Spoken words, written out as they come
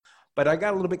But I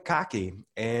got a little bit cocky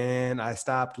and I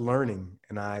stopped learning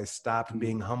and I stopped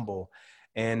being humble.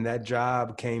 And that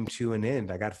job came to an end.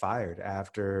 I got fired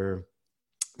after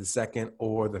the second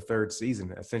or the third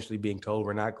season, essentially being told,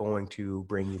 we're not going to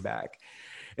bring you back.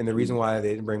 And the reason why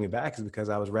they didn't bring me back is because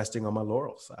I was resting on my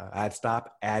laurels. I had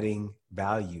stopped adding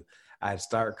value. I'd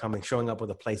start showing up with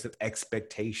a place of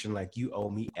expectation, like you owe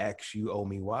me X, you owe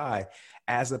me Y,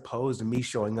 as opposed to me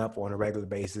showing up on a regular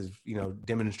basis,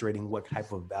 demonstrating what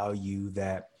type of value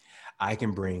that I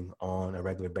can bring on a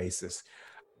regular basis.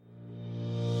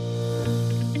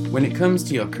 When it comes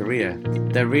to your career,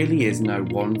 there really is no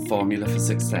one formula for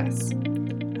success.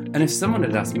 And if someone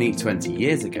had asked me 20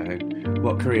 years ago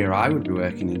what career I would be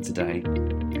working in today,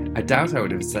 I doubt I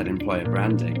would have said employer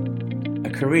branding, a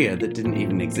career that didn't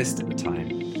even exist at the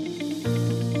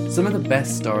time. Some of the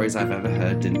best stories I've ever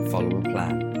heard didn't follow a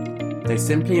plan. They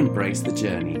simply embraced the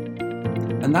journey.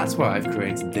 And that's why I've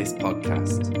created this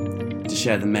podcast, to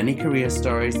share the many career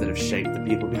stories that have shaped the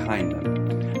people behind them,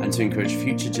 and to encourage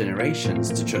future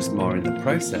generations to trust more in the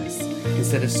process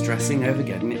instead of stressing over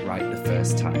getting it right the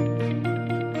first time.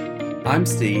 I'm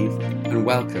Steve, and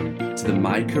welcome to the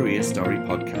My Career Story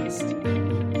podcast.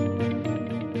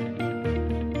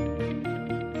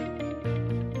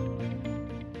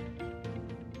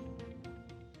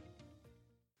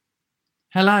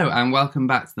 Hello, and welcome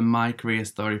back to the My Career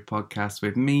Story podcast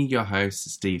with me, your host,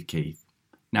 Steve Keith.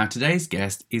 Now, today's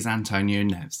guest is Antonio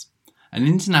Neves, an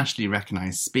internationally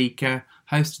recognised speaker,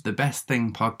 host of the Best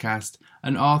Thing podcast,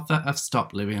 and author of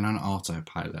Stop Living on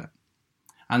Autopilot.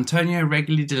 Antonio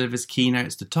regularly delivers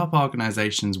keynotes to top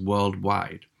organisations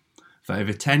worldwide. For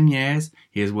over 10 years,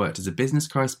 he has worked as a business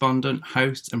correspondent,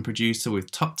 host and producer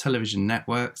with top television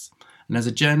networks, and as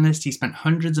a journalist he spent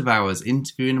hundreds of hours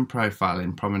interviewing and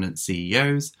profiling prominent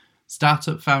CEOs,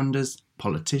 startup founders,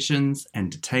 politicians,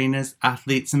 entertainers,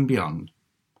 athletes and beyond.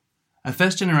 A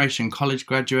first-generation college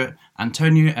graduate,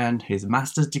 Antonio earned his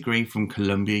master's degree from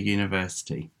Columbia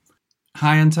University.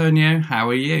 Hi Antonio, how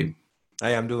are you?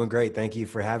 Hey, I'm doing great. Thank you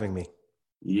for having me.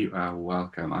 You are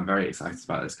welcome. I'm very excited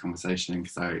about this conversation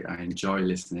because I enjoy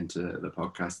listening to the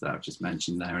podcast that I've just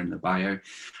mentioned there in the bio.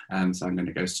 So I'm going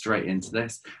to go straight into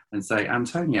this and say,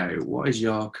 Antonio, what is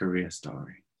your career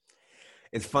story?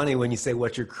 It's funny when you say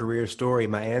what's your career story,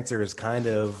 my answer is kind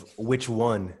of which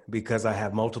one, because I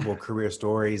have multiple career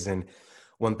stories. And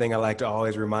one thing I like to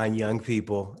always remind young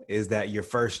people is that your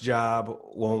first job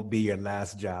won't be your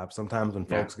last job. Sometimes when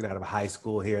folks get out of high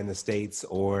school here in the States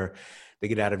or they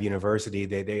get out of university,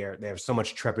 they have so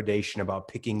much trepidation about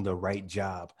picking the right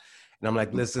job. And I'm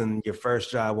like, listen, your first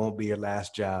job won't be your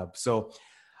last job. So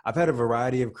I've had a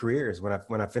variety of careers. When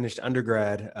I finished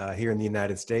undergrad here in the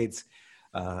United States,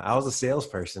 I was a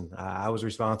salesperson. I was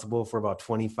responsible for about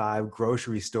 25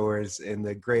 grocery stores in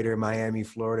the greater Miami,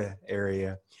 Florida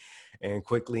area. And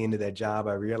quickly into that job,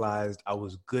 I realized I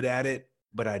was good at it,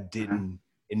 but I didn't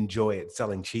enjoy it,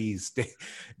 selling cheese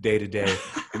day to day.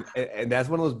 And that's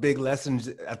one of those big lessons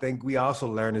I think we also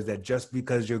learn, is that just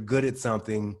because you're good at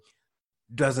something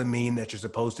doesn't mean that you're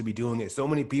supposed to be doing it. So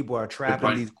many people are trapped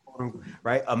in these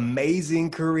right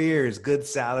amazing careers, good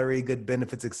salary, good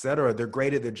benefits, etc. They're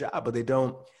great at their job, but they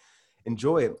don't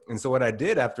enjoy it. And so what I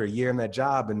did after a year in that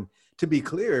job, and to be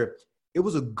clear, it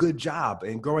was a good job.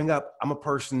 And growing up, I'm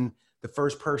the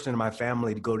first person in my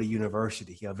family to go to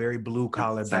university, a very blue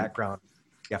collar background.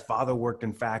 Yeah, father worked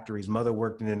in factories, mother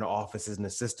worked in an office as an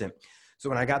assistant. So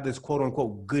when I got this quote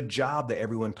unquote good job that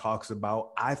everyone talks about,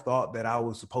 I thought that I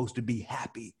was supposed to be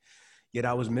happy, yet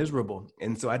I was miserable.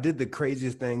 And so I did the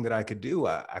craziest thing that I could do.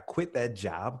 I quit that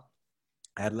job.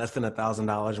 I had less than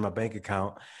 $1,000 in my bank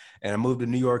account, and I moved to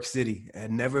New York City. I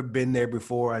had never been there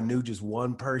before. I knew just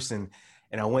one person.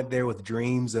 And I went there with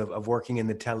dreams of working in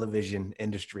the television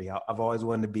industry. I've always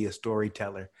wanted to be a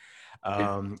storyteller.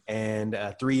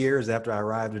 And 3 years after I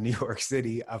arrived in New York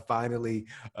City, I finally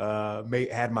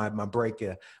had my break.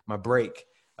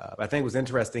 I think it was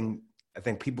interesting. I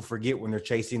think people forget when they're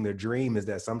chasing their dream is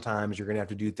that sometimes you're going to have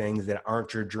to do things that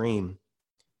aren't your dream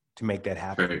to make that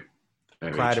happen.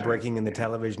 Prior to breaking in the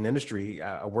television industry,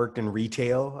 I worked in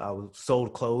retail. I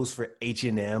sold clothes for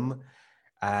H&M.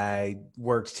 I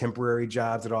worked temporary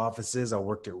jobs at offices. I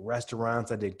worked at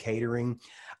restaurants. I did catering.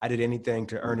 I did anything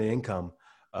to earn an income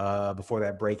before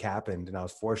that break happened. And I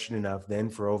was fortunate enough then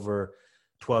for over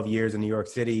 12 years in New York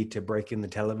City to break in the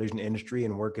television industry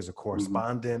and work as a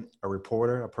correspondent, a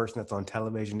reporter, a person that's on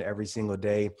television every single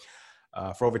day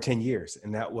for over 10 years.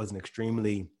 And that was an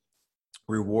extremely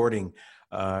rewarding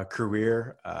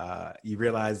career. You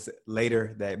realize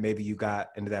later that maybe you got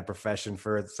into that profession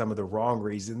for some of the wrong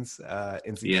reasons,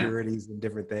 insecurities and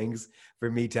different things. For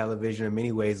me, television in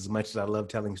many ways, as much as I love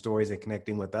telling stories and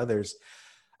connecting with others,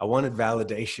 I wanted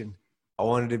validation. I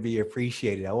wanted to be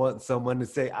appreciated. I want someone to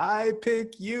say, I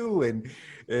pick you. And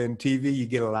in TV, you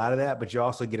get a lot of that, but you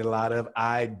also get a lot of,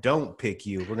 I don't pick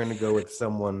you. We're going to go with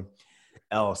someone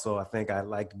else. So I think I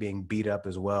liked being beat up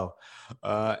as well.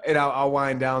 And I'll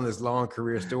wind down this long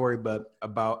career story, but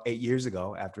about 8 years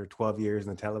ago, after 12 years in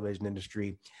the television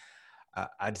industry,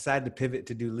 I decided to pivot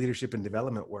to do leadership and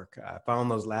development work. I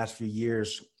found those last few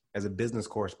years as a business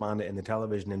correspondent in the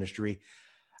television industry,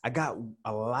 I got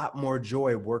a lot more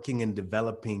joy working and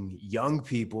developing young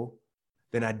people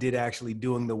than I did actually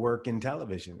doing the work in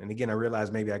television. And again, I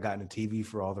realized maybe I got into TV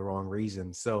for all the wrong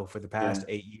reasons. So for the past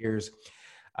 8 years,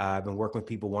 I've been working with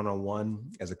people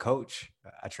one-on-one as a coach.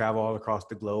 I travel all across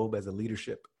the globe as a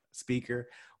leadership speaker,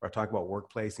 where I talk about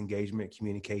workplace engagement,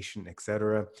 communication, et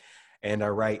cetera. And I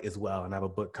write as well. And I have a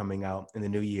book coming out in the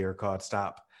new year called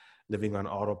Stop Living on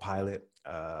Autopilot.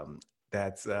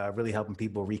 That's really helping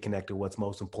people reconnect to what's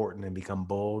most important and become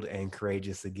bold and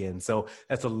courageous again. So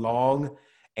that's a long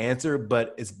answer,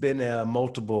 but it's been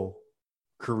multiple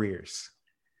careers.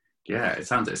 Yeah, it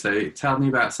sounds it. So tell me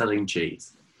about selling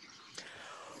cheese.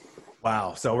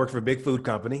 Wow. So I worked for a big food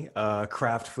company,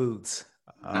 Kraft Foods.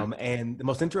 And the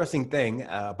most interesting thing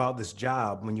about this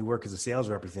job when you work as a sales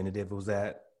representative was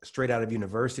that straight out of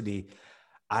university,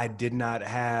 I did not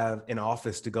have an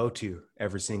office to go to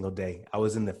every single day. I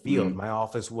was in the field. My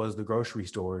office was the grocery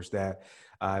stores that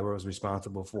I was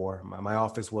responsible for. My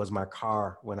office was my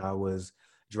car when I was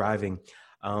driving.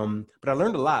 But I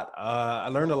learned a lot. I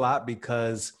learned a lot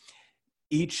because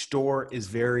each store is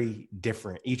very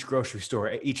different. Each grocery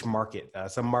store, each market.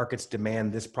 Some markets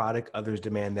demand this product, others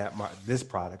demand this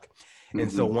product. And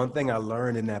so one thing I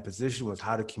learned in that position was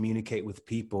how to communicate with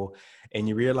people. And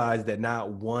you realize that not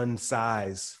one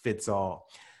size fits all.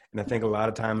 And I think a lot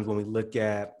of times when we look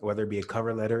at whether it be a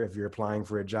cover letter, if you're applying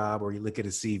for a job, or you look at a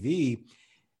CV,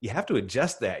 you have to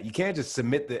adjust that. You can't just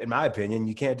submit in my opinion,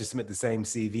 you can't just submit the same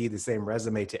CV, the same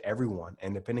resume to everyone.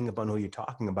 And depending upon who you're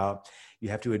talking about, you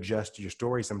have to adjust your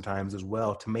story sometimes as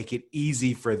well to make it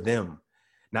easy for them.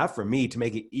 Not for me, to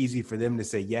make it easy for them to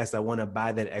say, yes, I want to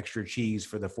buy that extra cheese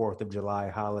for the 4th of July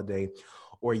holiday.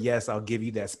 Or yes, I'll give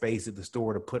you that space at the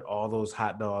store to put all those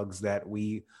hot dogs that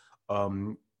we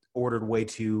ordered way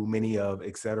too many of,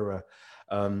 et cetera.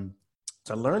 So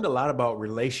I learned a lot about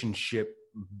relationship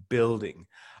building.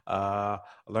 I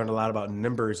learned a lot about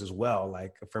numbers as well.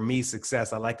 Like for me,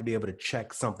 success, I like to be able to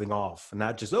check something off,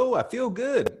 not just, oh, I feel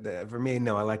good. For me,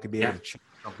 no, I like to be able to check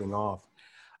something off.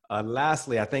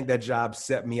 Lastly, I think that job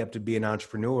set me up to be an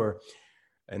entrepreneur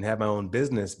and have my own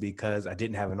business because I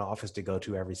didn't have an office to go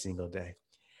to every single day.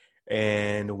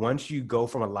 And once you go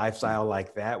from a lifestyle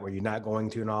like that, where you're not going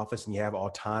to an office and you have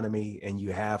autonomy and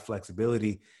you have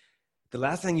flexibility, the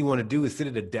last thing you want to do is sit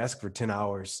at a desk for 10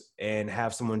 hours and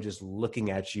have someone just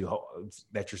looking at you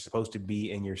that you're supposed to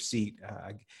be in your seat.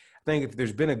 I think if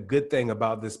there's been a good thing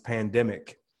about this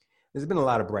pandemic, there's been a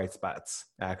lot of bright spots,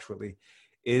 actually,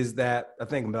 is that I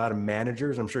think a lot of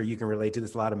managers, I'm sure you can relate to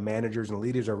this, a lot of managers and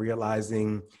leaders are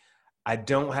realizing I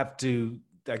don't have to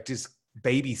like just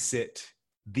babysit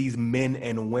these men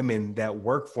and women that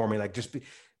work for me.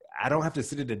 I don't have to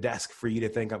sit at a desk for you to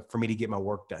think for me to get my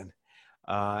work done.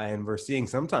 And we're seeing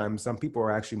sometimes some people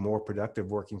are actually more productive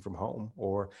working from home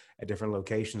or at different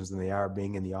locations than they are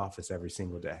being in the office every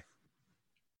single day.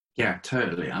 Yeah,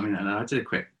 totally. I mean, and I did a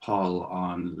quick poll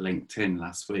on LinkedIn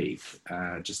last week,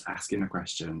 just asking a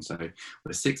question. So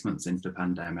we're 6 months into the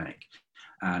pandemic,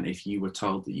 and if you were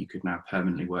told that you could now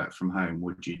permanently work from home,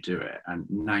 would you do it? And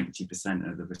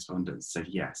 90% of the respondents said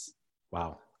yes.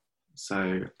 Wow.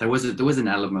 So there was an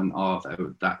element of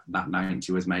that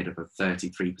 90 was made up of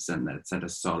 33% that said a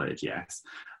solid yes,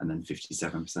 and then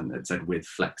 57% that said with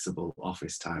flexible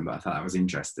office time. But I thought that was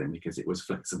interesting because it was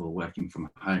flexible working from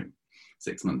home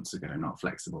 6 months ago, not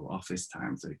flexible office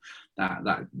time. So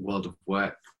that world of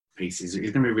work piece is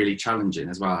going to be really challenging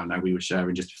as well. I know we were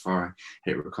sharing just before I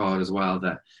hit record as well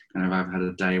that kind of I've had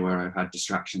a day where I've had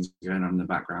distractions going on in the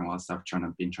background whilst I've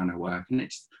been trying to work,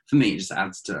 and for me it just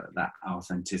adds to that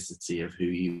authenticity of who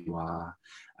you are,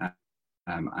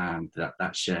 and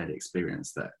that shared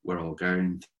experience that we're all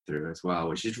going through as well,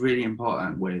 which is really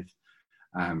important with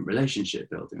relationship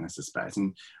building, I suspect.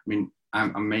 And I mean,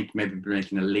 I'm maybe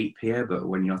making a leap here, but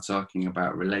when you're talking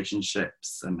about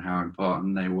relationships and how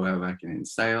important they were working in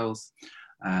sales,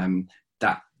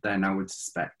 that then I would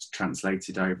suspect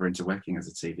translated over into working as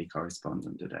a TV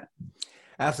correspondent, did it?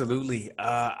 Absolutely.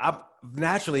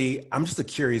 I'm just a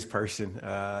curious person.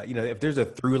 If there's a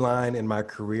through line in my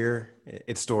career,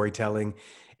 it's storytelling.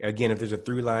 Again, if there's a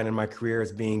through line in my career,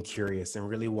 it's being curious and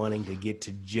really wanting to get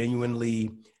to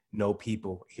genuinely know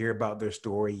people, hear about their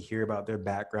story, hear about their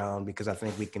background, because I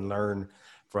think we can learn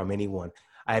from anyone.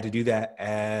 I had to do that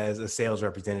as a sales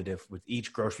representative with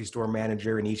each grocery store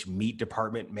manager and each meat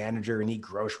department manager and each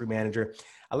grocery manager.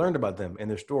 I learned about them and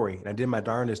their story. And I did my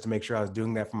darndest to make sure I was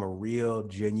doing that from a real,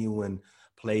 genuine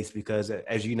place, because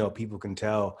as you know, people can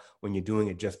tell when you're doing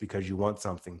it just because you want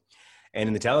something. And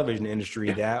in the television industry,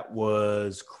 Yeah. that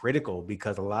was critical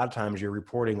because a lot of times you're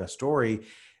reporting a story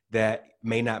that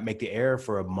may not make the air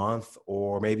for a month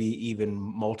or maybe even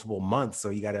multiple months. So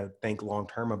you got to think long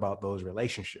term about those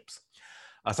relationships.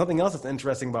 Something else that's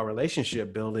interesting about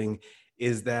relationship building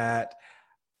is that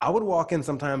I would walk in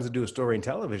sometimes to do a story in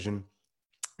television,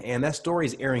 and that story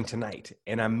is airing tonight.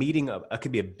 And I'm meeting it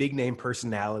could be a big name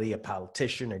personality, a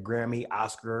politician, a Grammy,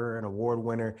 Oscar, an award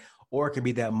winner, or it could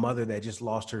be that mother that just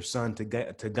lost her son to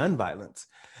gun violence.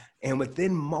 And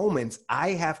within moments,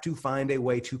 I have to find a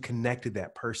way to connect to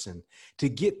that person, to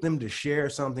get them to share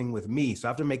something with me. So I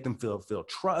have to make them feel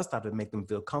trust. I have to make them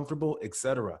feel comfortable,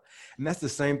 etc. And that's the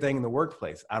same thing in the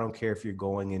workplace. I don't care if you're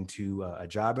going into a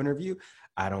job interview.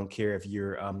 I don't care if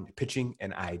you're pitching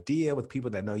an idea with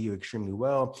people that know you extremely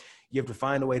well. You have to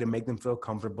find a way to make them feel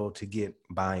comfortable to get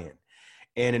buy-in.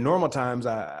 And in normal times,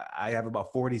 I have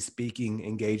about 40 speaking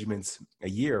engagements a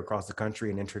year across the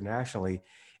country and internationally.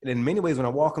 And in many ways, when I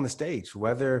walk on the stage,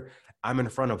 whether I'm in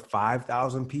front of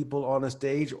 5,000 people on the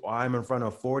stage or I'm in front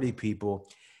of 40 people,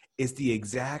 it's the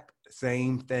exact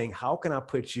same thing. How can I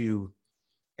put you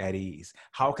at ease?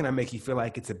 How can I make you feel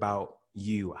like it's about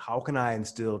you? How can I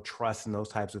instill trust in those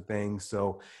types of things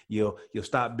so you'll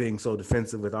stop being so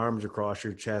defensive with arms across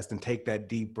your chest and take that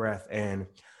deep breath and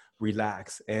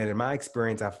relax? And in my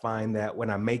experience, I find that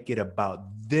when I make it about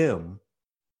them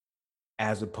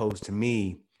as opposed to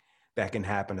me, that can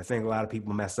happen. I think a lot of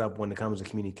people mess up when it comes to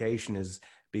communication is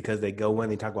because they go in,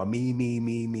 they talk about me, me,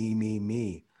 me, me, me,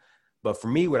 me. But for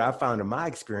me, what I found in my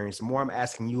experience, the more I'm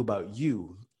asking you about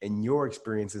you and your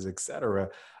experiences, et cetera,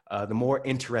 the more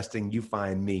interesting you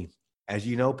find me. As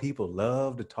you know, people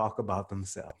love to talk about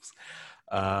themselves.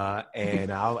 And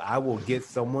I will get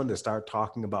someone to start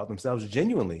talking about themselves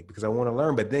genuinely because I want to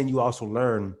learn. But then you also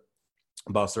learn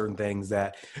about certain things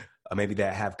that maybe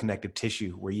that have connective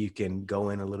tissue where you can go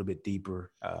in a little bit deeper,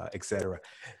 et cetera.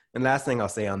 And last thing I'll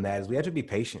say on that is we have to be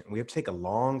patient. We have to take a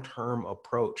long-term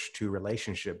approach to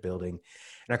relationship building.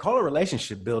 And I call it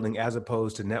relationship building as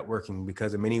opposed to networking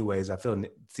because in many ways I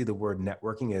see the word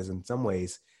networking as in some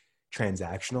ways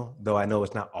transactional, though I know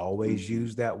it's not always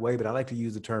used that way, but I like to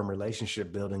use the term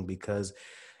relationship building because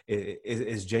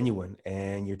it's genuine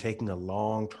and you're taking a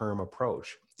long-term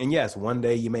approach. And yes, one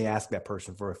day you may ask that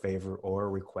person for a favor or a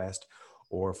request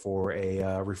or for a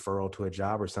referral to a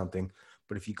job or something.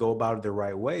 But if you go about it the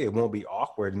right way, it won't be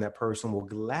awkward and that person will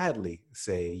gladly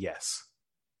say yes.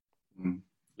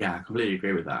 Yeah, I completely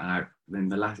agree with that. And in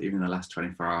the last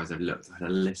 24 hours, I've had a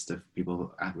list of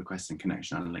people requesting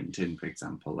connection on LinkedIn, for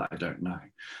example, that I don't know.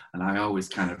 And I always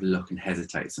kind of look and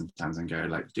hesitate sometimes and go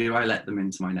like, do I let them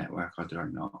into my network or do I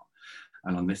not?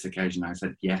 And on this occasion, I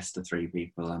said yes to 3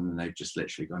 people and then they've just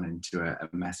literally gone into a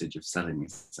message of selling me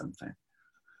something.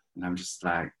 And I'm just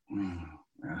like, I'm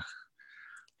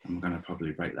going to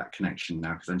probably break that connection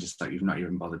now because I'm just like, you've not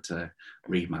even bothered to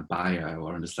read my bio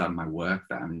or understand my work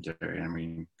that I'm doing. I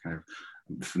mean, kind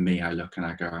of, for me, I look and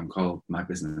I go, I'm called my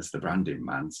business the branding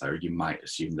man. So you might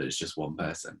assume that it's just one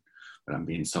person, but I'm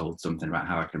being sold something about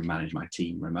how I can manage my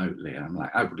team remotely. And I'm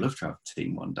like, I would love to have a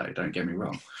team one day, don't get me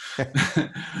wrong.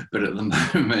 But at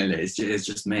the moment, it's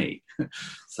just me.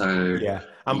 So yeah,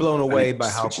 I'm blown away by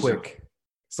how quick.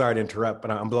 Sorry to interrupt,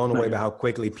 but I'm blown away by how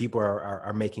quickly people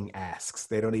are making asks.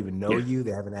 They don't even know you.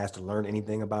 They haven't asked to learn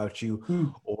anything about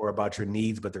you or about your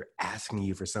needs, but they're asking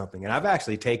you for something. And I've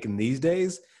actually taken these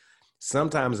days,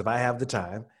 sometimes if I have the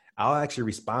time, I'll actually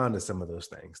respond to some of those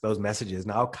things, those messages,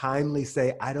 and I'll kindly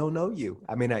say, I don't know you.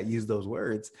 I may not use those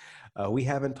words. We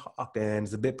haven't talked, and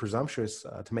it's a bit presumptuous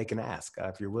to make an ask.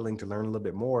 If you're willing to learn a little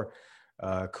bit more,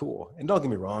 cool. And don't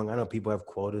get me wrong. I know people have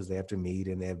quotas they have to meet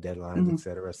and they have deadlines, et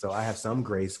cetera. So I have some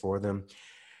grace for them.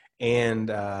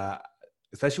 And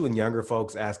especially when younger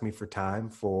folks ask me for time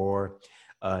for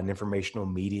an informational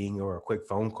meeting or a quick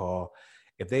phone call,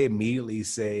 if they immediately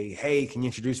say, hey, can you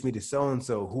introduce me to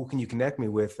so-and-so? Who can you connect me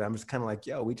with? I'm just kind of like,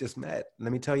 yo, we just met.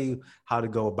 Let me tell you how to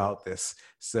go about this.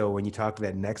 So when you talk to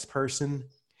that next person,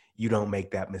 you don't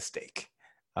make that mistake.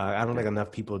 I don't think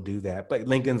enough people do that. But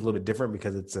LinkedIn's a little bit different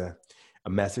because it's a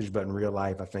message, but in real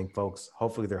life, I think folks,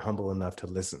 hopefully they're humble enough to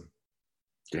listen.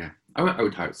 Yeah, I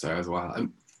would hope so as well.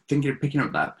 I'm thinking of picking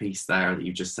up that piece there that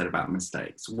you just said about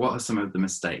mistakes. What are some of the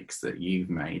mistakes that you've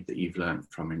made that you've learned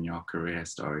from in your career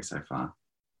story so far?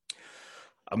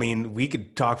 I mean, we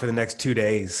could talk for the next 2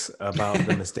 days about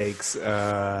the mistakes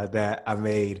that I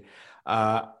made.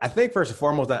 I think first and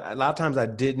foremost, that a lot of times I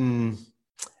didn't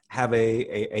have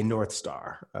a North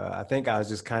Star. I think I was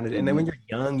just kind of, and then when Mhm.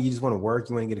 you're young, you just want to work,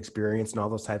 you want to get experience and all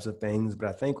those types of things. But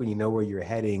I think when you know where you're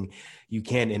heading, you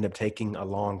can end up taking a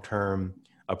long-term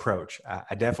approach.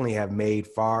 I definitely have made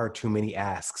far too many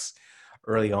asks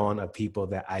early on of people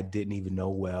that I didn't even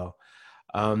know well.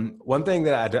 One thing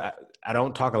that I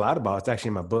don't talk a lot about, it's actually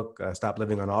in my book, Stop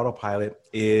Living on Autopilot,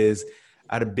 is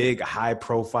I had a big high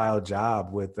profile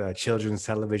job with children's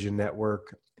television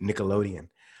network, Nickelodeon,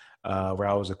 where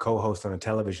I was a co-host on a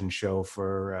television show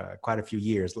for quite a few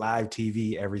years, live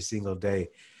TV every single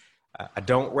day. I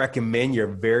don't recommend your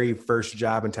very first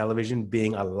job in television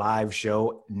being a live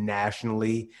show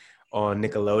nationally on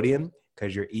Nickelodeon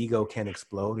because your ego can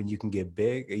explode and you can get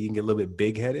big, you can get a little bit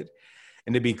big headed.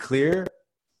 And to be clear,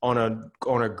 on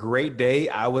a great day,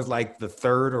 I was like the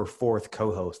third or fourth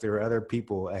co-host. There were other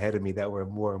people ahead of me that were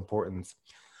more important.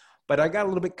 But I got a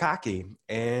little bit cocky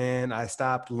and I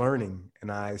stopped learning and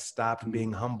I stopped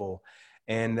being humble.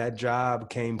 And that job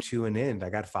came to an end. I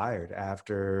got fired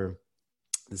after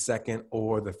the second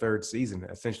or the third season,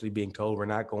 essentially being told we're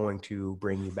not going to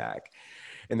bring you back.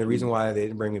 And the reason Mhm. why they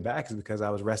didn't bring me back is because I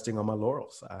was resting on my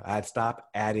laurels. I had stopped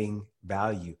adding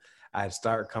value. I'd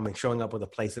start showing up with a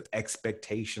place of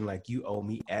expectation, like you owe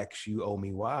me X, you owe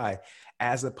me Y,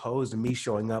 as opposed to me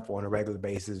showing up on a regular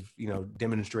basis,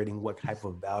 demonstrating what type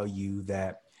of value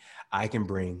that I can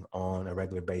bring on a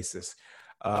regular basis.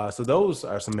 So those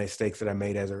are some mistakes that I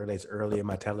made as it relates early in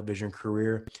my television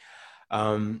career.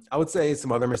 I would say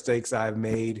some other mistakes I've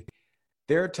made.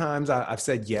 There are times I've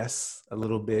said yes a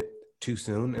little bit too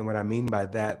soon. And what I mean by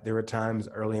that, there were times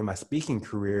early in my speaking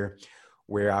career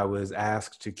where I was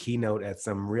asked to keynote at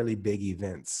some really big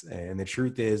events. And the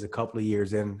truth is, a couple of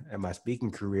years in my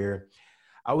speaking career,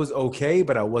 I was okay,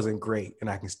 but I wasn't great. And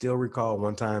I can still recall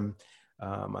one time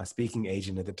my speaking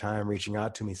agent at the time reaching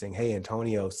out to me saying, "Hey,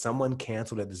 Antonio, someone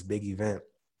canceled at this big event.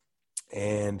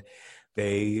 And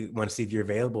they want to see if you're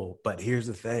available. But here's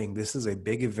the thing, this is a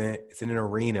big event. It's in an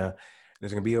arena.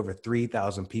 There's going to be over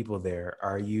 3,000 people there.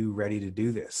 Are you ready to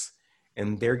do this?"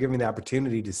 And they're giving the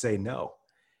opportunity to say no.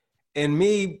 And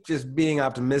me just being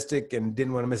optimistic and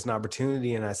didn't want to miss an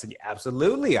opportunity. And I said, "Yeah,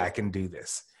 absolutely, I can do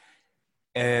this."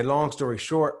 And long story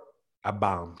short, I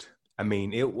bombed. I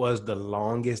mean, it was the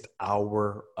longest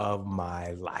hour of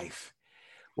my life.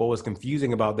 What was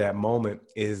confusing about that moment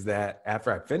is that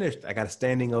after I finished, I got a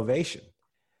standing ovation.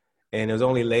 And it was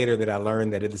only later that I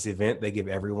learned that at this event, they give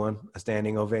everyone a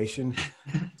standing ovation.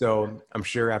 So I'm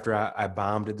sure after I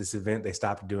bombed at this event, they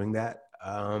stopped doing that.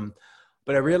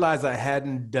 But I realized I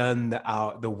hadn't done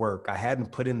the work. I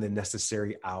hadn't put in the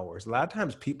necessary hours. A lot of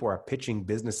times people are pitching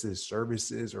businesses,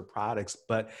 services, or products,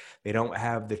 but they don't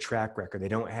have the track record. They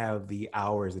don't have the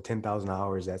hours, the 10,000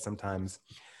 hours that sometimes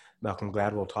Malcolm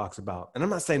Gladwell talks about. And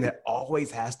I'm not saying that always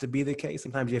has to be the case.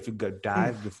 Sometimes you have to go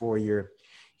dive before you're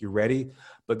ready.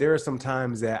 But there are some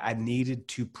times that I needed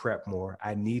to prep more.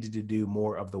 I needed to do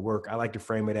more of the work. I like to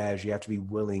frame it as you have to be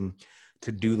willing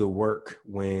to do the work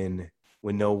when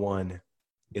no one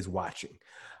is watching.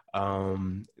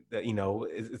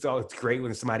 It's great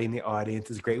when somebody in the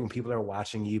audience. It's great when people are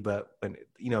watching you, but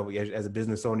as a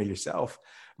business owner yourself,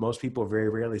 most people very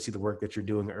rarely see the work that you're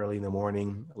doing early in the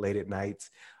morning, late at night,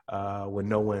 when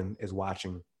no one is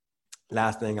watching.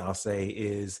 Last thing I'll say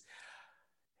is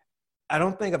I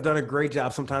don't think I've done a great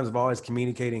job sometimes of always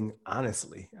communicating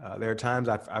honestly. There are times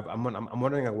I'm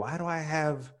wondering, like, why do I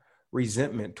have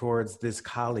resentment towards this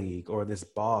colleague or this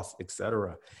boss,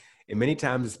 etc. And many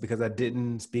times it's because I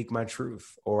didn't speak my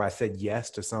truth, or I said yes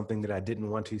to something that I didn't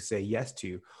want to say yes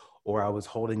to, or I was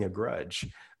holding a grudge.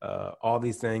 All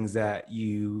these things that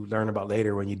you learn about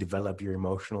later when you develop your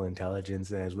emotional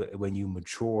intelligence and when you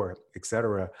mature,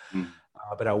 etc.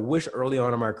 But I wish early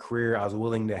on in my career I was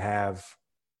willing to have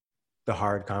the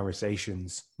hard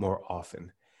conversations more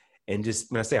often. And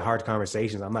just when I say hard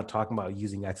conversations, I'm not talking about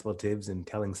using expletives and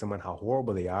telling someone how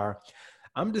horrible they are.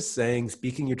 I'm just saying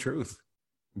speaking your truth,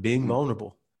 being Mm.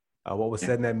 vulnerable. What was Yeah.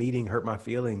 said in that meeting hurt my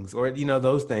feelings, or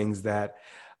those things that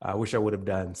I wish I would have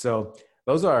done. So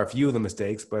those are a few of the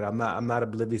mistakes, but I'm not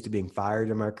oblivious to being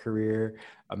fired in my career.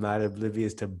 I'm not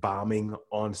oblivious to bombing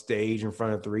on stage in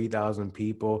front of 3,000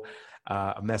 people.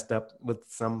 I messed up with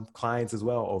some clients as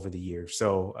well over the years.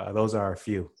 So those are a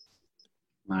few.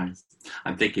 Nice.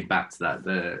 I'm thinking back to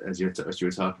that. As you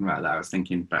were talking about that, I was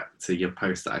thinking back to your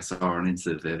post that I saw on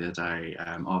Insta the other day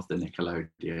of the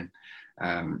Nickelodeon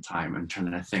time, and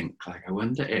trying to think, like, I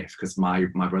wonder if, because my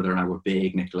brother and I were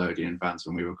big Nickelodeon fans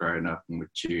when we were growing up, and would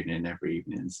tune in every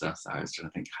evening and stuff. So I was trying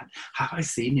to think, have I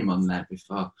seen him on there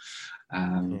before?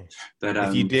 But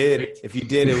If you did,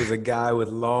 it was a guy with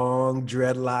long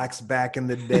dreadlocks back in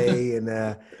the day, and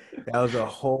that was a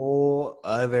whole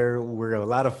other world. A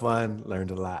lot of fun.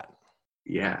 Learned a lot.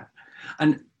 Yeah,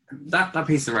 and that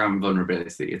piece around vulnerability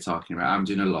that you're talking about, I'm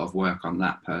doing a lot of work on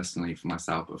that personally for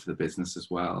myself, but for the business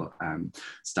as well.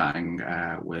 Starting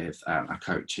with a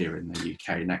coach here in the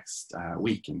UK next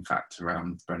week, in fact,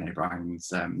 around Brené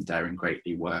Brown's Daring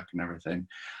Greatly work and everything.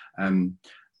 And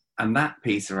that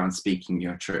piece around speaking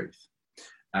your truth,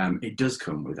 it does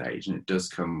come with age, and it does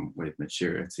come with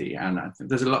maturity. And I think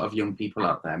there's a lot of young people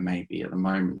out there maybe at the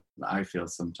moment that I feel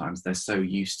sometimes they're so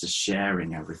used to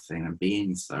sharing everything and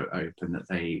being so open that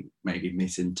they maybe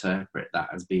misinterpret that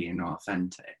as being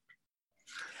authentic.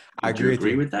 I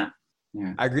agree with that?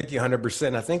 Yeah. I agree with you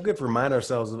 100%. I think we have to remind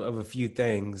ourselves of a few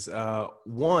things.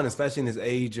 One, especially in this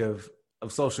age of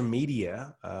social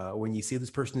media, when you see this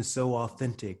person is so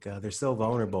authentic, they're so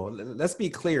vulnerable. Let's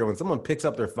be clear, when someone picks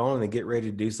up their phone and they get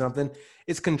ready to do something,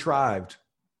 it's contrived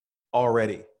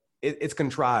already. It's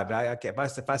contrived.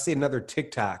 If I see another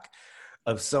TikTok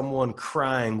of someone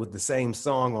crying with the same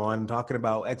song on, talking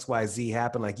about XYZ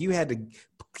happened, like, you had to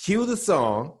cue the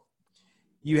song,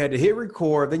 you had to hit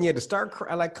record, then you had to start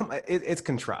crying. Like, come on, it's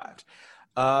contrived.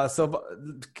 So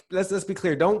let's be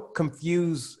clear. Don't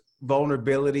confuse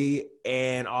vulnerability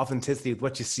and authenticity with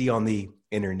what you see on the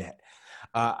internet.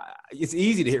 It's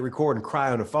easy to hit record and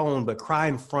cry on the phone, but cry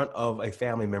in front of a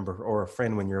family member or a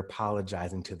friend when you're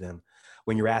apologizing to them,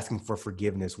 when you're asking for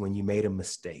forgiveness, when you made a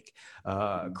mistake.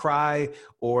 Cry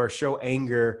or show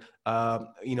anger,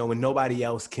 when nobody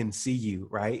else can see you,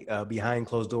 right? Behind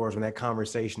closed doors, when that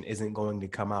conversation isn't going to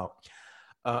come out.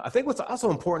 I think what's also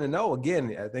important to know,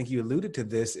 again, I think you alluded to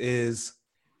this, is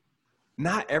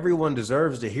not everyone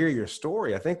deserves to hear your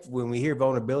story. I think when we hear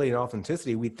vulnerability and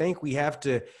authenticity, we think we have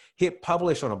to hit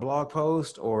publish on a blog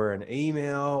post or an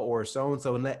email or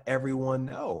so-and-so and let everyone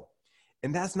know.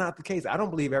 And that's not the case. I don't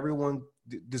believe everyone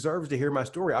deserves to hear my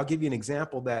story. I'll give you an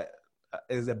example that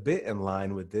is a bit in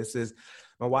line with this. Is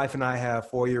my wife and I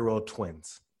have 4-year-old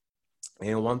twins.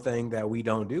 And one thing that we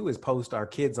don't do is post our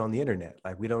kids on the internet.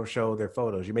 Like, we don't show their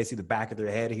photos. You may see the back of their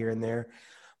head here and there,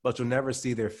 but you'll never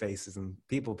see their faces. And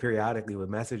people periodically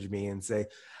would message me and say,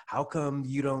 how come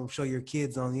you don't show your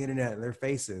kids on the internet and their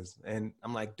faces? And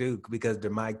I'm like, dude, because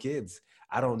they're my kids.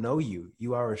 I don't know you.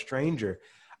 You are a stranger.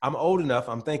 I'm old enough.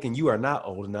 I'm thinking you are not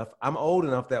old enough. I'm old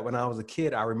enough that when I was a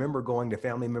kid, I remember going to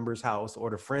family member's house or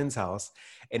to friend's house.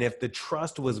 And if the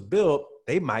trust was built,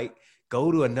 they might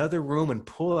go to another room and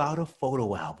pull out a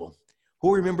photo album.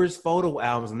 Who remembers photo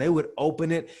albums? And they would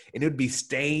open it and it would be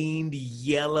stained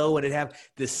yellow and it'd have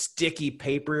the sticky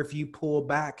paper if you pull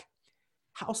back.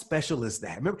 How special is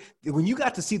that? Remember when you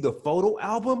got to see the photo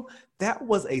album, that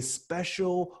was a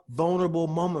special, vulnerable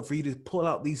moment for you to pull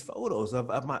out these photos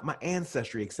of my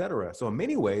ancestry, et cetera. So in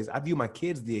many ways, I view my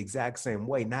kids the exact same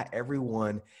way. Not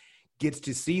everyone gets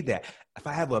to see that. If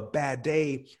I have a bad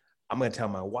day, I'm going to tell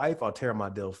my wife, I'll tell my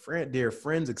dear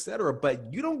friends, et cetera,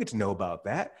 but you don't get to know about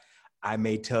that. I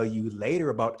may tell you later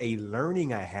about a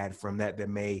learning I had from that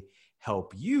may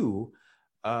help you,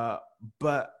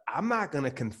 but I'm not going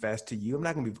to confess to you. I'm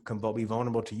not going to be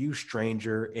vulnerable to you,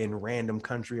 stranger in random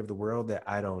country of the world that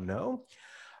I don't know.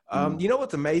 You know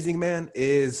what's amazing, man,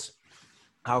 is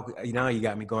how, you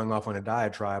got me going off on a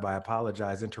diatribe. I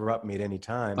apologize. Interrupt me at any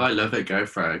time. Oh, I love it. Go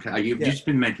for it. You've just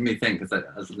been making me think,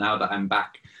 because now that I'm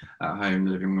back at home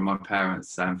living with my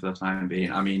parents for the time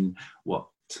being, I mean, well,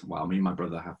 me and my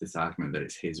brother have this argument that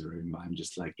it's his room. I'm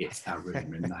just like, it's our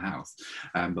room in the house.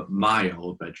 But my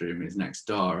old bedroom is next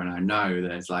door. And I know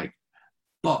there's like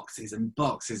boxes and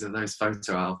boxes of those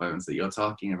photo albums that you're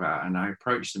talking about. And I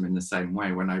approach them in the same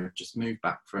way. When I just moved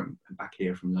back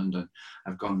here from London,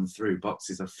 I've gone through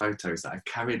boxes of photos that I've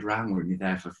carried around with me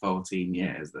there for 14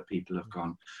 years that people have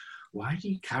gone, why do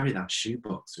you carry that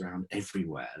shoebox around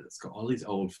everywhere that's got all these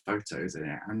old photos in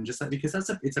it? And just like, because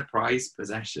it's a prized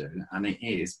possession, and it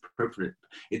is privilege.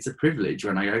 It's a privilege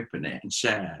when I open it and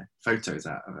share photos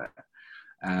out of it.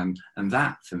 And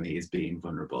that for me is being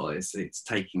vulnerable. It's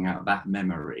taking out that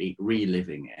memory,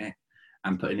 reliving it,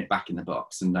 and putting it back in the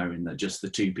box, and knowing that just the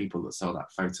two people that saw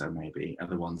that photo maybe are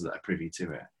the ones that are privy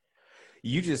to it.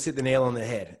 You just hit the nail on the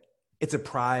head. It's a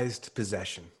prized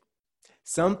possession.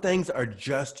 Some things are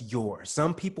just yours.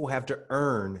 Some people have to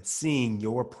earn seeing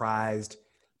your prized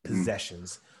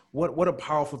possessions. What a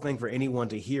powerful thing for anyone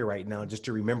to hear right now, just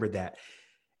to remember that.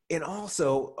 And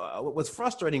also, what's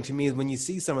frustrating to me is when you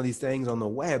see some of these things on the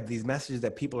web, these messages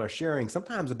that people are sharing,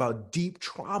 sometimes about deep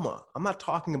trauma. I'm not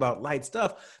talking about light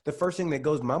stuff. The first thing that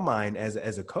goes to my mind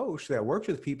as a coach that works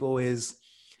with people is,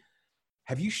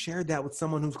 have you shared that with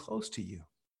someone who's close to you?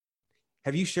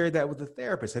 Have you shared that with a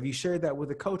therapist? Have you shared that with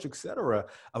a coach, et cetera?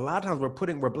 A lot of times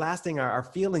we're blasting our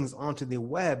feelings onto the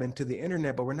web and to the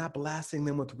internet, but we're not blasting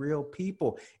them with real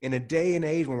people. In a day and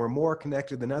age when we're more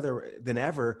connected than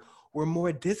ever, we're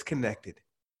more disconnected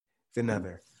than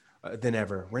ever.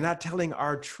 We're not telling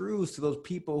our truths to those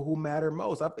people who matter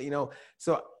most.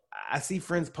 So I see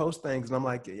friends post things and I'm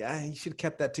like, yeah, you should have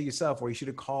kept that to yourself, or you should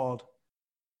have called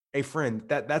a friend.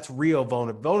 That's real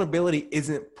vulnerability.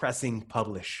 Isn't pressing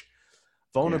publish.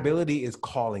 Vulnerability is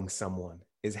calling someone,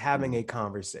 is having a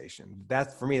conversation.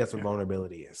 That's, for me, that's what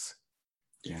vulnerability is.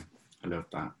 Yeah, I love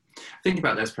that. Think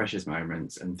about those precious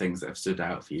moments and things that have stood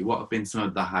out for you. What have been some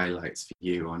of the highlights for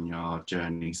you on your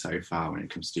journey so far when it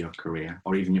comes to your career,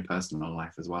 or even your personal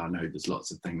life as well? I know there's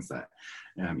lots of things that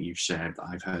you've shared that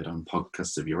I've heard on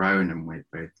podcasts of your own, and with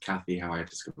Kathy, how I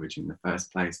discovered you in the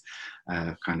first place,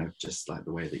 kind of just like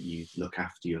the way that you look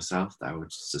after yourself, that I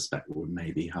would suspect would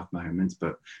maybe have moments,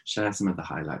 but share some of the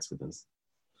highlights with us.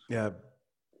 Yeah.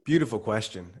 Beautiful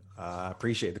question. I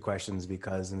appreciate the questions,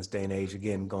 because in this day and age,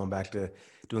 again, going back to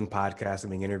doing podcasts and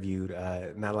being interviewed,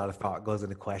 not a lot of thought goes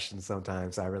into questions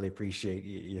sometimes. So I really appreciate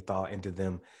your thought into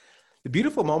them. The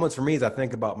beautiful moments for me, as I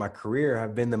think about my career,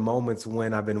 have been the moments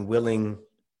when I've been willing,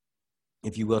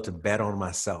 if you will, to bet on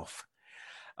myself.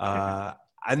 I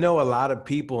know a lot of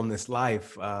people in this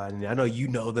life, and I know you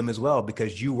know them as well,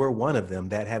 because you were one of them,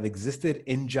 that have existed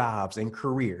in jobs and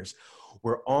careers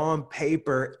where on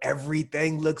paper,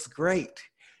 everything looks great.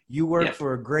 You work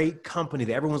for a great company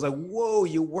that everyone's like, whoa,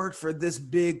 you work for this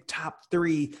big top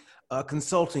 3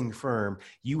 consulting firm.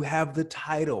 You have the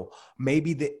title.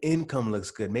 Maybe the income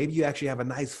looks good. Maybe you actually have a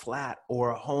nice flat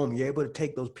or a home. You're able to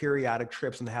take those periodic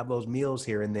trips and have those meals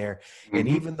here and there. Mm-hmm. And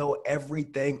even though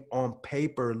everything on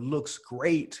paper looks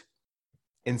great,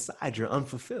 inside you're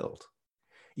unfulfilled.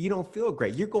 You don't feel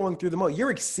great. You're going through the motion. You're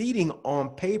exceeding on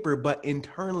paper, but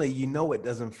internally, you know it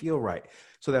doesn't feel right.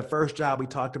 So that first job we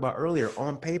talked about earlier,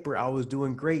 on paper, I was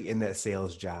doing great in that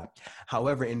sales job.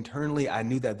 However, internally, I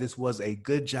knew that this was a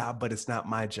good job, but it's not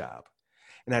my job.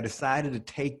 And I decided to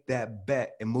take that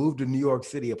bet and move to New York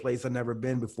City, a place I've never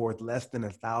been before, with less than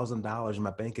 $1,000 in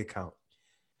my bank account.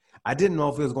 I didn't know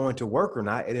if it was going to work or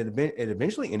not. It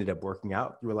eventually ended up working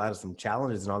out through a lot of some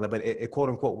challenges and all that, but it quote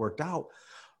unquote worked out.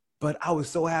 But I was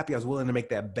so happy I was willing to make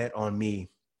that bet on me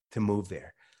to move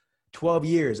there. 12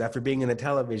 years after being in the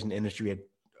television industry,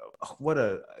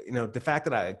 the fact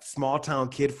that a small town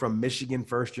kid from Michigan,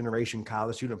 first generation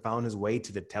college student, found his way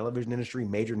to the television industry,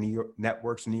 major New York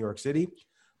networks in New York City,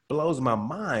 blows my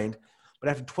mind. But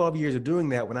after 12 years of doing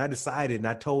that, when I decided and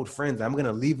I told friends, I'm going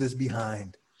to leave this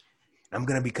behind, I'm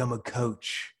going to become a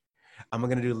coach, I'm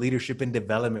going to do leadership and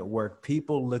development work,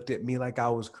 people looked at me like I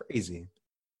was crazy.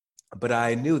 But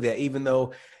I knew that even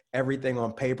though everything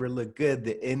on paper looked good,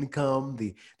 the income,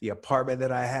 the apartment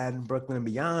that I had in Brooklyn and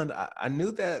beyond, I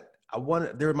knew that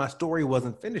my story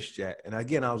wasn't finished yet. And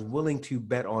again, I was willing to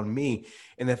bet on me.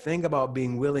 And the thing about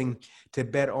being willing to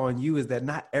bet on you is that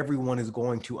not everyone is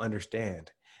going to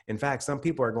understand. In fact, some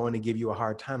people are going to give you a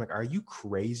hard time. Like, are you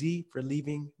crazy for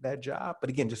leaving that job? But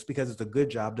again, just because it's a good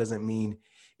job doesn't mean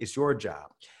it's your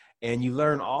job. And you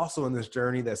learn also in this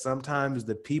journey that sometimes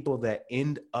the people that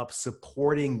end up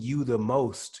supporting you the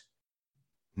most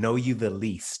know you the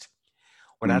least.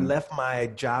 When I left my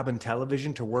job in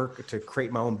television to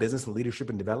create my own business and leadership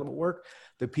and development work,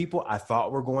 the people I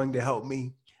thought were going to help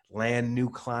me land new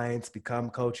clients,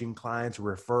 become coaching clients,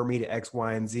 refer me to X,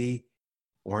 Y, and Z,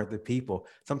 weren't the people.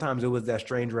 Sometimes it was that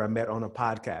stranger I met on a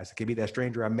podcast. It could be that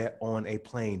stranger I met on a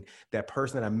plane, that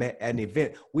person that I met at an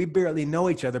event. We barely know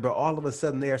each other, but all of a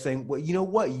sudden they are saying, well, you know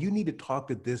what? You need to talk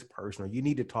to this person, or you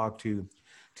need to talk to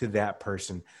that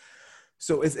person.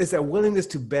 So it's that willingness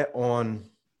to bet on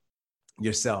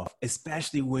yourself,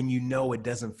 especially when you know it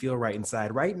doesn't feel right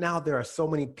inside. Right now, there are so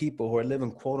many people who are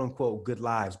living quote unquote good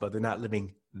lives, but they're not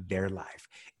living their life.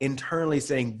 Internally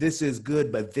saying this is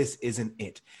good, but this isn't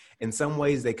it. In some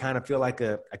ways, they kind of feel like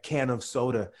a can of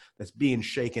soda that's being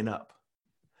shaken up.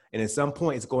 And at some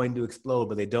point, it's going to explode,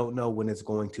 but they don't know when it's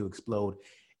going to explode.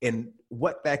 And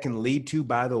what that can lead to,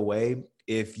 by the way,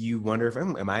 if you wonder if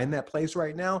am I in that place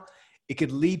right now, it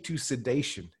could lead to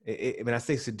sedation. When I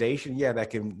say sedation, yeah, that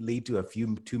can lead to a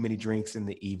few too many drinks in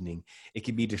the evening. It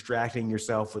could be distracting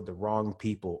yourself with the wrong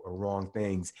people or wrong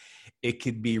things. It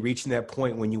could be reaching that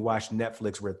point when you watch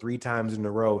Netflix where 3 times in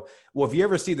a row. Well, if you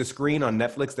ever see the screen on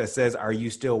Netflix that says, "Are you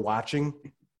still watching?"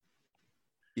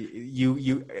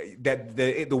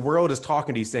 The world is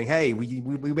talking to you saying, "Hey,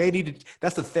 we may need to,"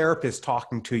 that's the therapist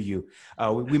talking to you.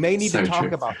 We may need to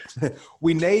talk about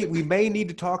we may need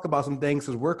to talk about some things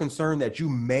because we're concerned that you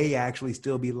may actually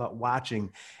still be watching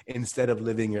instead of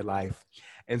living your life.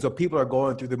 And so people are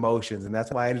going through the motions, and that's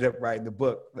why I ended up writing the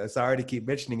book. Sorry to keep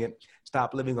mentioning it.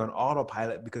 Stop living on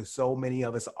autopilot, because so many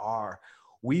of us are.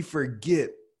 We forget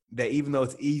that even though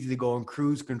it's easy to go on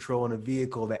cruise control in a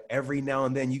vehicle, that every now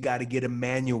and then you got to get a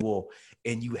manual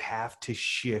and you have to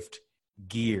shift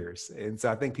gears. And so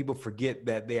I think people forget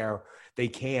that they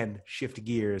can shift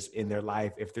gears in their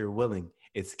life if they're willing.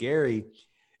 It's scary,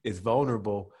 it's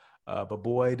vulnerable, but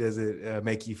boy, does it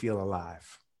make you feel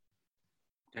alive.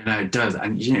 No, it does.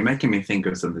 And, making me think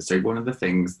of something. So one of the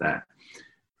things that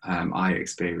I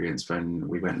experienced when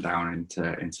we went down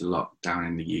into lockdown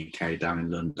in the UK, down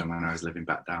in London, when I was living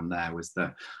back down there, was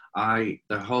that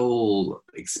the whole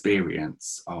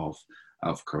experience of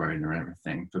Corona and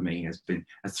everything for me has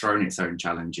thrown its own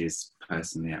challenges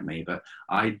personally at me, but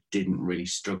I didn't really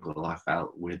struggle, I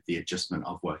felt, with the adjustment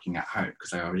of working at home,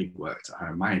 because I already worked at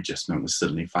home. My adjustment was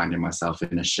suddenly finding myself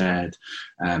in a shared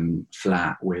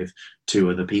flat with 2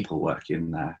 other people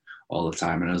working there all the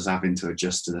time, and I was having to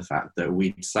adjust to the fact that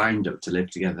we'd signed up to live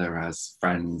together as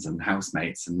friends and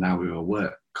housemates, and now we were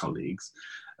work colleagues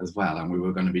as well, and we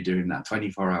were going to be doing that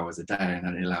 24 hours a day, and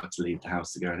only allowed to leave the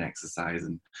house to go and exercise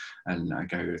and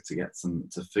go to get some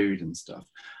food and stuff.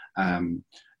 And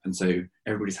so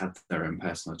everybody's had their own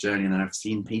personal journey, and then I've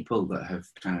seen people that have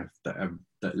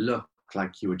that look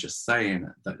like you were just saying,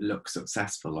 that look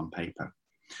successful on paper.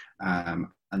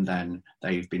 And then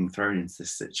they've been thrown into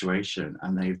this situation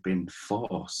and they've been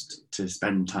forced to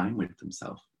spend time with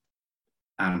themselves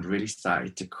and really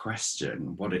started to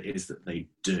question what it is that they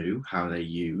do, how they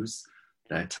use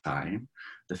their time,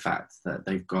 the fact that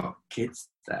they've got kids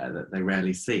there that they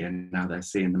rarely see, and now they're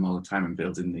seeing them all the time and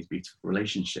building these beautiful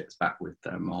relationships back with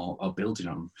them, or building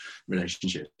on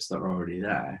relationships that are already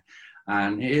there.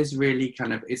 And it is really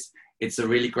it's a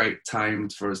really great time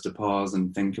for us to pause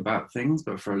and think about things,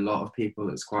 but for a lot of people,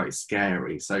 it's quite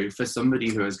scary. So for somebody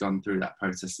who has gone through that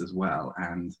process as well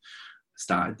and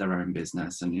started their own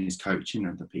business and is coaching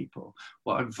other people,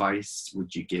 what advice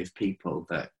would you give people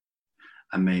that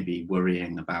are maybe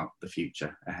worrying about the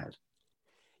future ahead?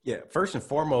 Yeah, first and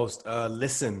foremost,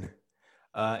 listen.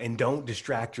 And don't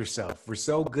distract yourself. We're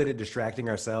so good at distracting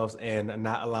ourselves and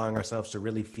not allowing ourselves to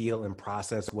really feel and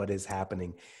process what is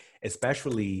happening,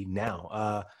 especially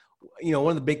now. One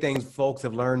of the big things folks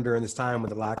have learned during this time with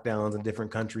the lockdowns in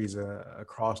different countries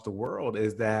across the world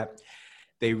is that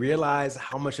they realize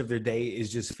how much of their day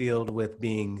is just filled with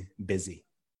being busy.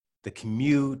 The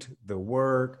commute, the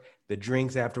work, the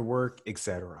drinks after work,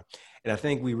 etc. And I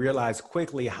think we realize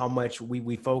quickly how much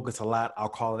we focus a lot, I'll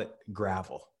call it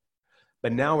gravel.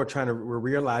 But now we're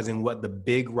realizing what the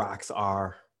big rocks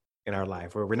are in our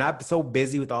life, where we're not so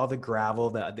busy with all the gravel,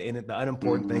 the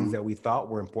unimportant things that we thought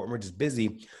were important. We're just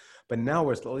busy. But now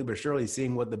we're slowly but surely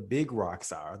seeing what the big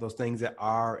rocks are, those things that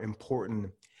are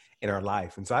important in our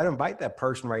life. And so I'd invite that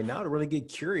person right now to really get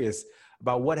curious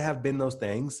about what have been those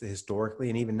things historically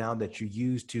and even now that you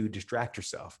use to distract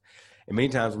yourself. And many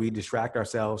times we distract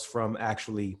ourselves from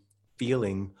actually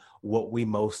feeling what we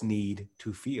most need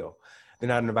to feel. Then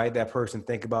I'd invite that person to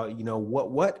think about,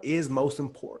 what is most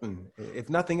important? If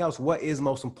nothing else, what is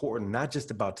most important? Not just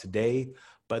about today,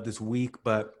 but this week,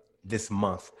 but this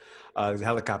month. There's a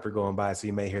helicopter going by, so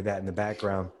you may hear that in the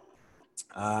background.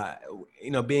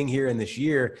 Being here in this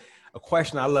year, a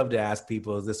question I love to ask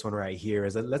people is this one right here,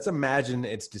 is that let's imagine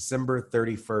it's December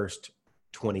 31st,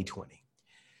 2020.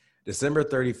 December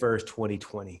 31st,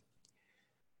 2020.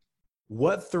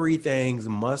 What 3 things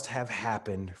must have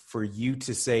happened for you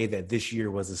to say that this year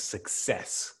was a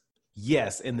success?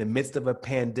 Yes, in the midst of a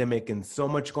pandemic and so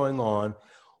much going on,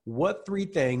 what 3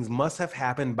 things must have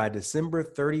happened by December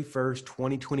 31st,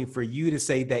 2020 for you to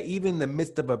say that even in the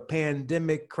midst of a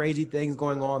pandemic, crazy things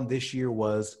going on, this year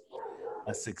was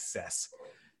a success?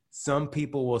 Some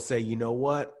people will say, you know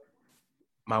what?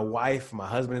 My wife, my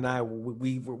husband and I,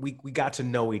 we got to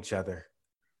know each other.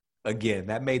 Again,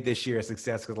 that made this year a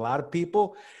success, because a lot of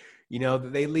people,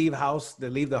 they leave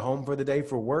the home for the day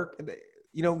for work.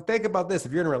 Think about this.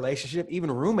 If you're in a relationship, even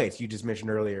roommates you just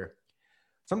mentioned earlier,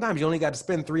 sometimes you only got to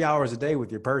spend 3 hours a day with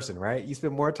your person, right? You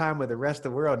spend more time with the rest of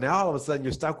the world. Now, all of a sudden,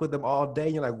 you're stuck with them all day.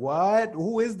 And you're like, what?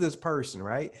 Who is this person,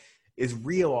 right? is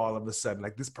real all of a sudden.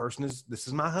 Like this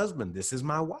is my husband. This is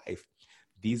my wife.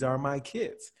 These are my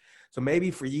kids. So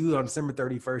maybe for you on December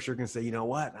 31st, you're going to say, you know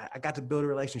what? I got to build a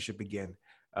relationship again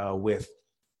with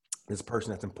this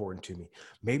person that's important to me.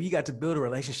 Maybe you got to build a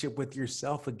relationship with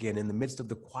yourself again in the midst of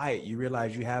the quiet. You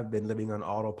realize you have been living on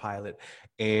autopilot,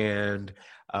 and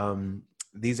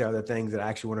these are the things that I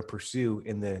actually want to pursue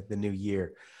in the new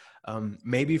year.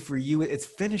 Maybe for you, it's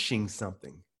finishing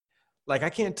something. Like, I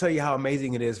can't tell you how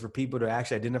amazing it is for people to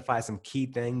actually identify some key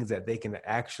things that they can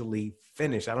actually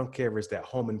finish. I don't care if it's that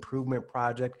home improvement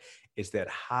project, it's that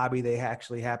hobby they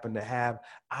actually happen to have.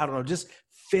 I don't know, just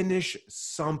finish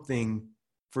something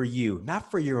for you,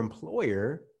 not for your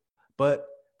employer, but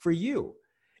for you.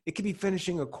 It could be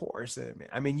finishing a course.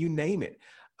 I mean, you name it.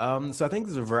 So I think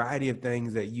there's a variety of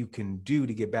things that you can do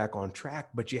to get back on track,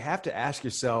 but you have to ask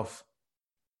yourself,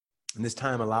 and this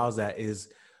time allows that, is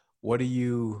what are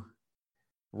you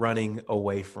running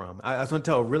away from? I just want to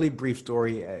tell a really brief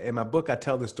story. In my book, I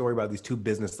tell the story about these two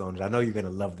business owners. I know you're going to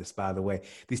love this, by the way.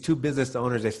 These two business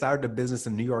owners, they started a business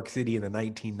in New York City in the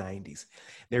 1990s.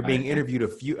 They're being interviewed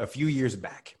a few years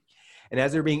back. And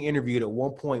as they're being interviewed, at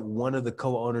one point, one of the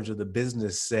co-owners of the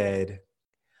business said,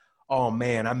 "Oh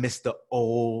man, I miss the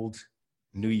old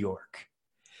New York."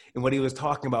 And what he was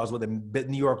talking about was what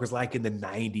New York was like in the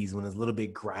 90s, when it was a little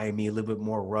bit grimy, a little bit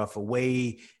more rough,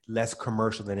 way less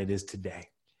commercial than it is today.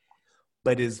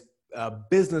 But his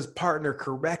business partner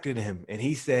corrected him, and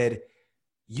he said,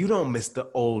 "You don't miss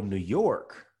the old New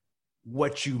York.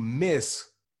 What you miss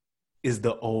is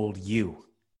the old you,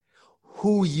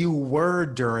 who you were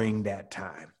during that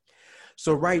time."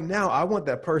 So right now, I want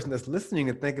that person that's listening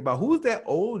to think about, who is that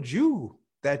old you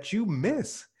that you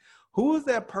miss? Who was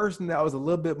that person that was a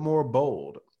little bit more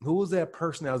bold? Who was that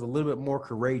person that was a little bit more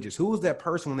courageous? Who was that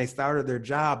person when they started their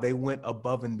job, they went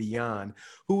above and beyond?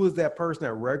 Who was that person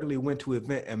that regularly went to an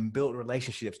event and built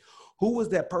relationships? Who was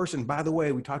that person, by the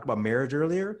way, we talked about marriage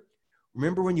earlier.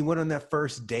 Remember when you went on that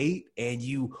first date and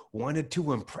you wanted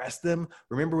to impress them?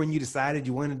 Remember when you decided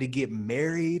you wanted to get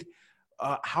married?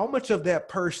 How much of that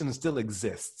person still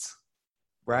exists?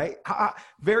 Right?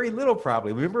 Very little,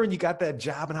 probably. Remember when you got that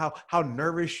job and how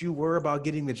nervous you were about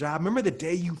getting the job? Remember the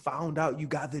day you found out you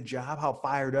got the job, how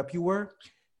fired up you were?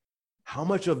 How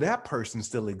much of that person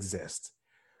still exists?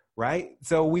 Right?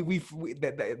 So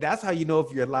that's how you know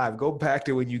if you're alive. Go back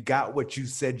to when you got what you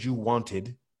said you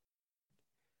wanted,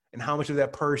 and how much of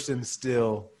that person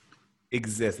still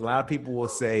exists. A lot of people will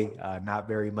say, not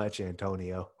very much,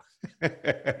 Antonio.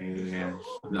 Yeah,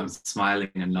 I'm smiling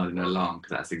and nodding along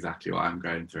because that's exactly what I'm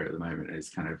going through at the moment,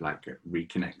 is kind of like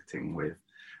reconnecting with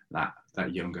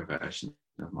that younger version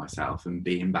of myself, and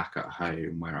being back at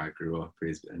home where I grew up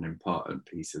is an important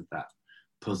piece of that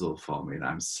puzzle for me that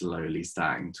I'm slowly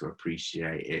starting to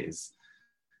appreciate is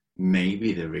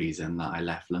maybe the reason that I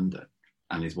left London,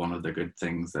 and is one of the good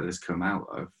things that has come out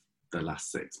of the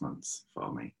last 6 months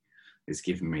for me. It's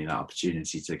given me that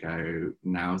opportunity to go,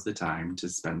 now's the time to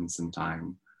spend some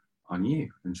time on you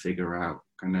and figure out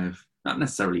kind of, not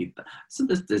necessarily, so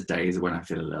there's days when I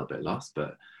feel a little bit lost,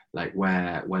 but like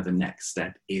where the next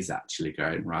step is actually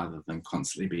going, rather than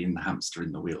constantly being the hamster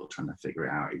in the wheel trying to figure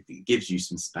it out. It gives you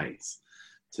some space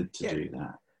to do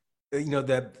that. You know,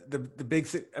 that the big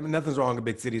city, I mean, nothing's wrong with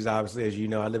big cities, obviously. As you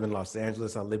know, I live in Los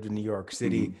Angeles. I lived in New York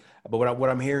City. Mm-hmm. But what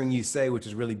I'm hearing you say, which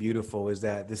is really beautiful, is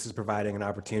that this is providing an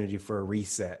opportunity for a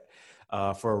reset,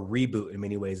 for a reboot in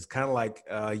many ways. It's kind of like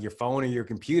your phone or your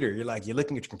computer. You're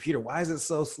looking at your computer. Why is it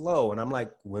so slow? And I'm like,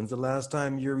 when's the last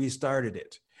time you restarted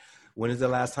it? When is the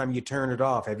last time you turned it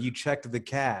off? Have you checked the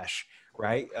cache,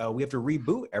 right? We have to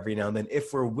reboot every now and then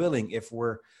if we're willing, if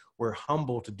we're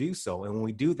humble to do so. And when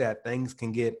we do that, things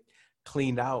can get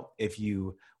cleaned out, if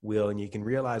you will, and you can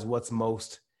realize what's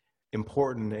most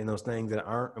important and those things that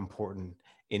aren't important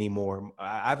anymore.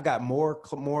 I've got more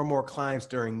and more clients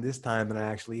during this time than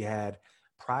I actually had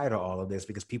prior to all of this,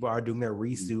 because people are doing their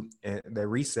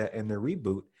reset and their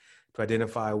reboot to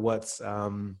identify what's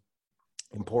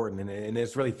important. And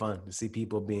it's really fun to see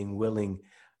people being willing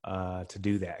to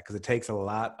do that, because it takes a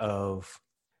lot of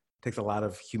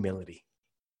humility.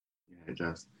 Yeah, it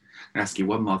does. I'm going to ask you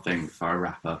one more thing before I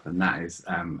wrap up, and that is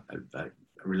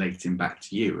relating back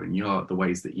to you and the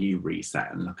ways that you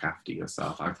reset and look after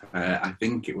yourself. I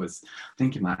think it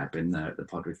might have been the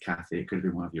pod with Kathy. It could have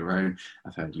been one of your own.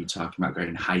 I've heard you talking about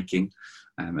going hiking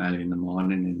early in the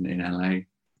morning in LA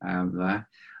there.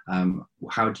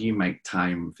 How do you make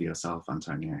time for yourself,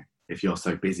 Antonio, if you're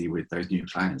so busy with those new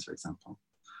clients, for example?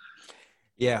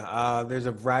 Yeah, there's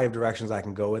a variety of directions I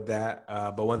can go with that.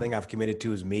 But one thing I've committed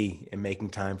to is me, and making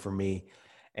time for me.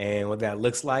 And what that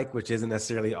looks like, which isn't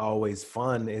necessarily always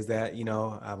fun, is that,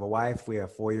 I have a wife, we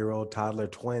have 4-year-old toddler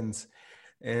twins.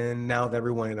 And now with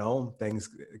everyone at home, things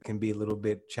can be a little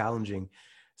bit challenging.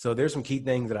 So there's some key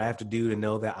things that I have to do to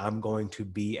know that I'm going to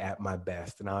be at my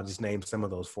best. And I'll just name some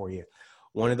of those for you.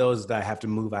 One of those is that I have to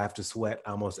move, I have to sweat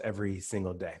almost every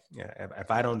single day.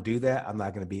 If I don't do that, I'm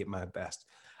not going to be at my best.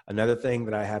 Another thing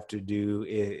that I have to do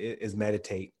is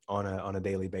meditate on a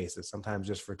daily basis, sometimes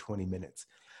just for 20 minutes.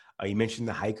 You mentioned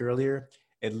the hike earlier.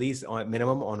 At least at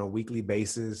minimum on a weekly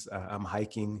basis, I'm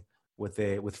hiking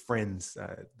with friends,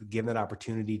 given that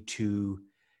opportunity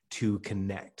to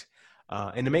connect.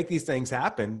 And to make these things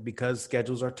happen, because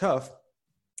schedules are tough,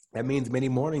 that means many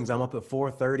mornings I'm up at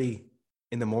 4:30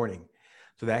 in the morning.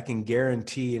 So that can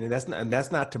guarantee, and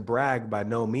that's not to brag by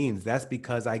no means. That's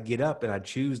because I get up and I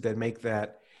choose to make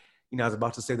that, I was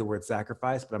about to say the word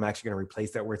sacrifice, but I'm actually going to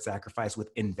replace that word sacrifice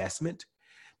with investment,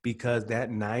 because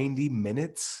that 90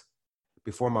 minutes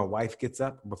before my wife gets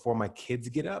up, before my kids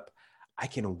get up, I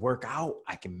can work out,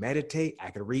 I can meditate, I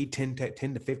can read 10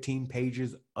 to 15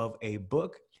 pages of a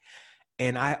book,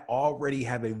 and I already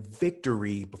have a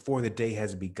victory before the day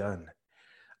has begun.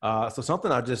 So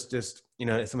something I'll just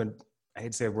I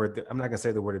hate to say a word, I'm not going to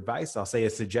say the word advice, I'll say a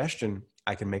suggestion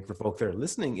I can make for folks that are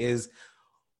listening is,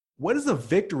 what is a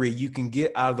victory you can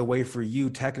get out of the way for you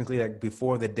technically, like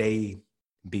before the day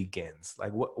begins?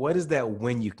 Like what is that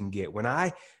win you can get? When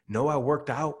I know I worked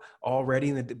out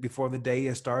already before the day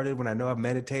has started, when I know I've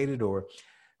meditated or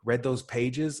read those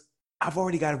pages, I've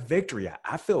already got a victory.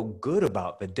 I feel good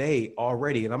about the day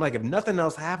already. And I'm like, if nothing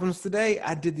else happens today,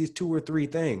 I did these 2 or 3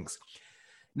 things.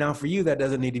 Now for you, that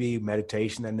doesn't need to be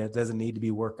meditation, and that doesn't need to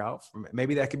be workout.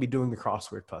 Maybe that could be doing the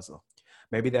crossword puzzle.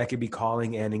 Maybe that could be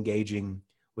calling and engaging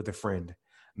with a friend.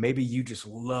 Maybe you just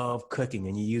love cooking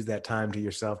and you use that time to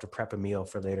yourself to prep a meal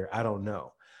for later. I don't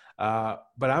know.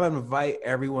 But I would invite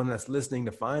everyone that's listening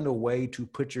to find a way to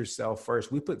put yourself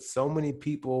first. We put so many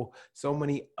people, so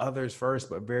many others first,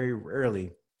 but very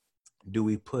rarely do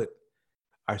we put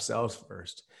ourselves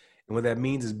first. And what that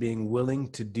means is being willing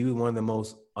to do one of the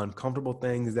most uncomfortable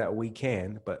things that we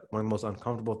can, but one of the most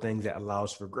uncomfortable things that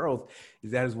allows for growth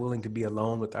is willing to be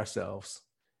alone with ourselves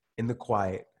in the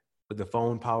quiet, with the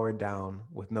phone powered down,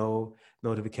 with no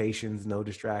notifications, no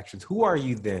distractions. Who are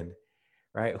you then,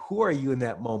 right? Who are you in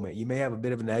that moment? You may have a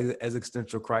bit of an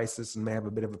existential crisis and may have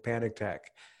a bit of a panic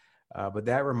attack, but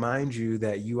that reminds you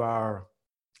that you are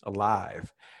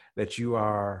alive, that you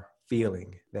are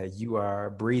feeling, that you are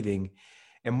breathing,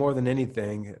 and more than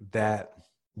anything, that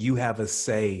you have a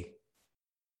say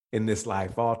in this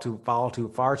life. Far too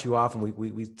often,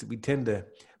 we tend to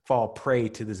fall prey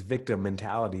to this victim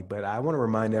mentality. But I want to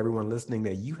remind everyone listening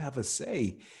that you have a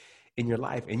say in your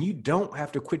life, and you don't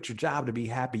have to quit your job to be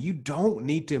happy. You don't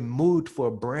need to move to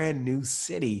a brand new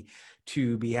city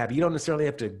to be happy. You don't necessarily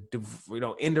have to,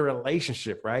 end a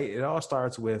relationship, right? It all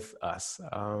starts with us.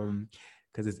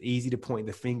 Because it's easy to point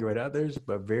the finger at others,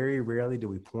 but very rarely do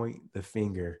we point the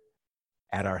finger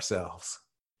at ourselves.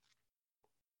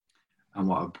 And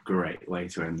what a great way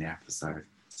to end the episode.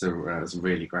 So it was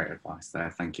really great advice there.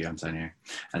 Thank you, Antonio.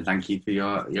 And thank you for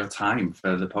your time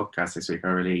for the podcast this week. I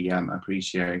really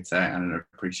appreciate it, and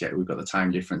appreciate we've got the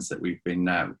time difference that we've been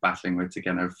battling with to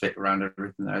kind of fit around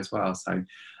everything there as well. So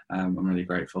I'm really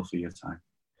grateful for your time.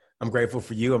 I'm grateful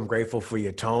for you. I'm grateful for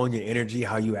your tone, your energy,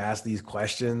 how you ask these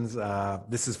questions.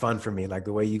 This is fun for me. Like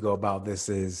the way you go about this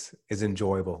is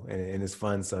enjoyable and it's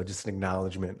fun. So just an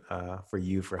acknowledgement for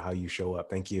you for how you show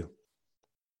up. Thank you.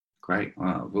 Great.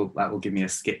 Well, that will give me a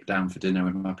skip down for dinner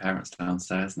with my parents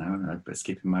downstairs now. But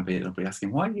skipping my bit, I'll be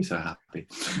asking, why are you so happy?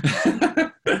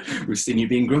 We've seen you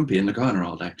being grumpy in the corner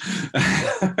all day.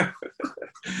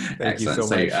 Thank you so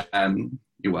much. So,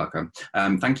 you're welcome.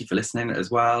 Thank you for listening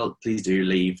as well. Please do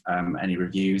leave any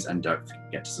reviews and don't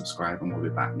forget to subscribe, and we'll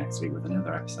be back next week with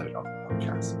another episode of the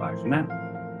podcast. Bye for now.